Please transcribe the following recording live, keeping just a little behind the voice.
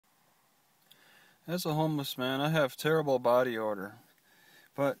As a homeless man, I have terrible body odor.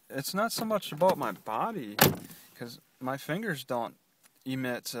 But it's not so much about my body, because my fingers don't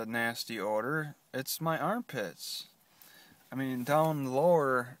emit a nasty odor. It's my armpits. I mean, down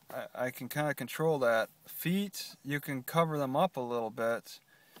lower, I can kind of control that. Feet, you can cover them up a little bit.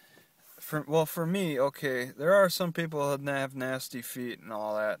 For me, okay, there are some people that have nasty feet and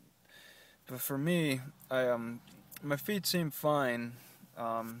all that. But for me, my feet seem fine.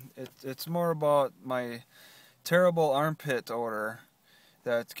 It's more about my terrible armpit odor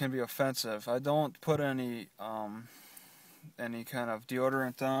that can be offensive. I don't put any kind of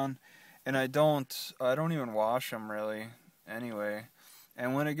deodorant on, and I don't even wash them really anyway.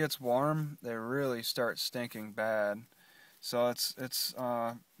 And when it gets warm, they really start stinking bad. So it's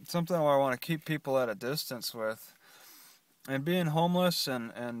something where I want to keep people at a distance with. And being homeless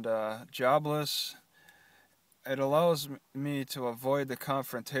and jobless, it allows me to avoid the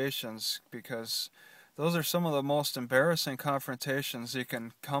confrontations because those are some of the most embarrassing confrontations you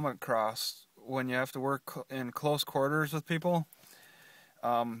can come across when you have to work in close quarters with people.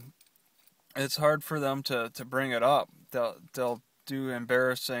 Um, it's hard for them to bring it up. They'll do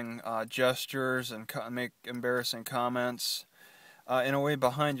embarrassing gestures and make embarrassing comments in a way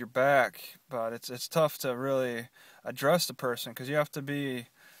behind your back, but it's tough to really address the person because you have to be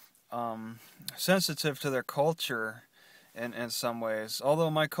sensitive to their culture in some ways.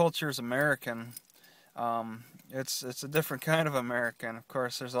 Although my culture is American, it's a different kind of American. Of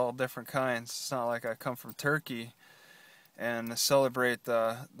course, there's all different kinds. It's not like I come from Turkey and celebrate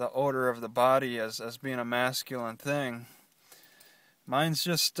the odor of the body as being a masculine thing. Mine's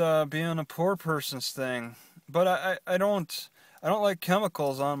just being a poor person's thing. But I don't like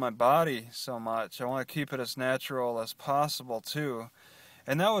chemicals on my body so much. I want to keep it as natural as possible too.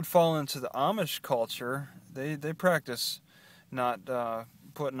 And that would fall into the Amish culture. They practice not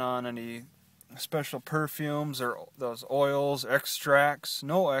putting on any special perfumes or those oils, extracts,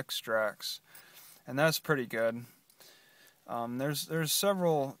 no extracts, and that's pretty good. There's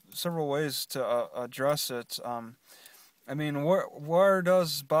several ways to address it. I mean, where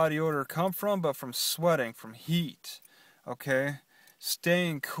does body odor come from? But from sweating, from heat. Okay,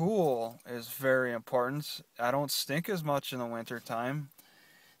 staying cool is very important. I don't stink as much in the winter time.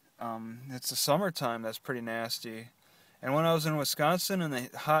 It's the summertime that's pretty nasty. And when I was in Wisconsin in the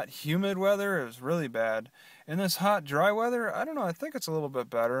hot, humid weather, it was really bad. In this hot, dry weather, I don't know. I think it's a little bit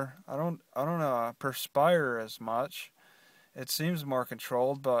better. I don't perspire as much. It seems more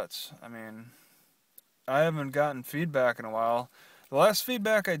controlled, but I mean, I haven't gotten feedback in a while. The last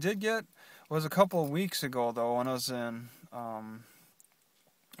feedback I did get was a couple of weeks ago, though, when I was in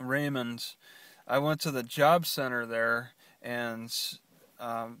Raymond. I went to the job center there, and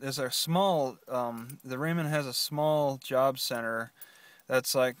there's a small. The Raymond has a small job center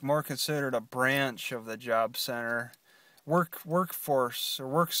that's like more considered a branch of the job center, workforce or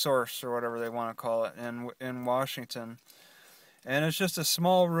work source or whatever they want to call it in Washington. And it's just a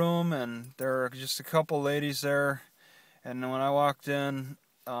small room, and there are just a couple ladies there. And when I walked in,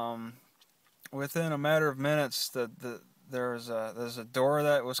 within a matter of minutes, there's a door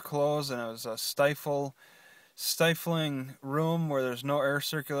that was closed, and it was a stifling room where there's no air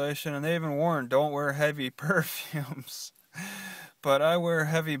circulation. And they even warned, don't wear heavy perfumes. But I wear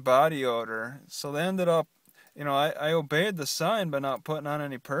heavy body odor, so they ended up, I obeyed the sign by not putting on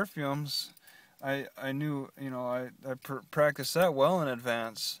any perfumes. I knew, I practiced that well in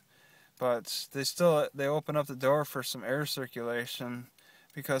advance, but they open up the door for some air circulation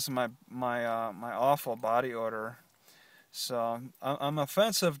because of my awful body odor. So I'm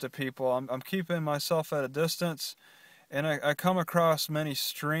offensive to people. I'm keeping myself at a distance, and I come across many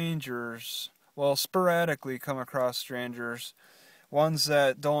strangers. Well, sporadically come across strangers, ones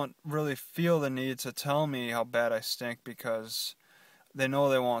that don't really feel the need to tell me how bad I stink because they know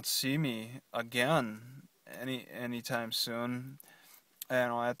they won't see me again anytime soon.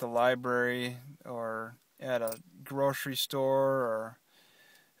 At the library or at a grocery store or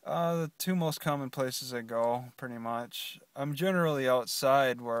the two most common places I go, pretty much. I'm generally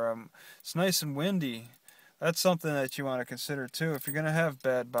outside where it's nice and windy. That's something that you want to consider too. If you're gonna have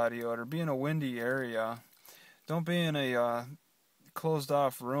bad body odor, be in a windy area. Don't be in a closed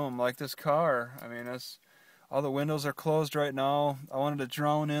off room like this car. I mean, all the windows are closed right now. I wanted to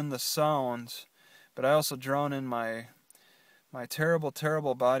drown in the sound, but I also drown in my terrible,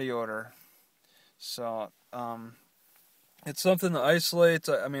 terrible body odor. So, it's something to isolate.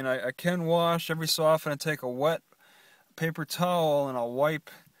 I mean, I can wash every so often. I take a wet paper towel and I'll wipe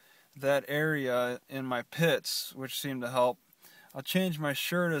that area in my pits, which seem to help. I'll change my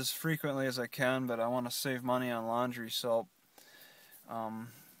shirt as frequently as I can, but I want to save money on laundry soap.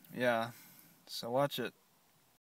 Yeah. So watch it.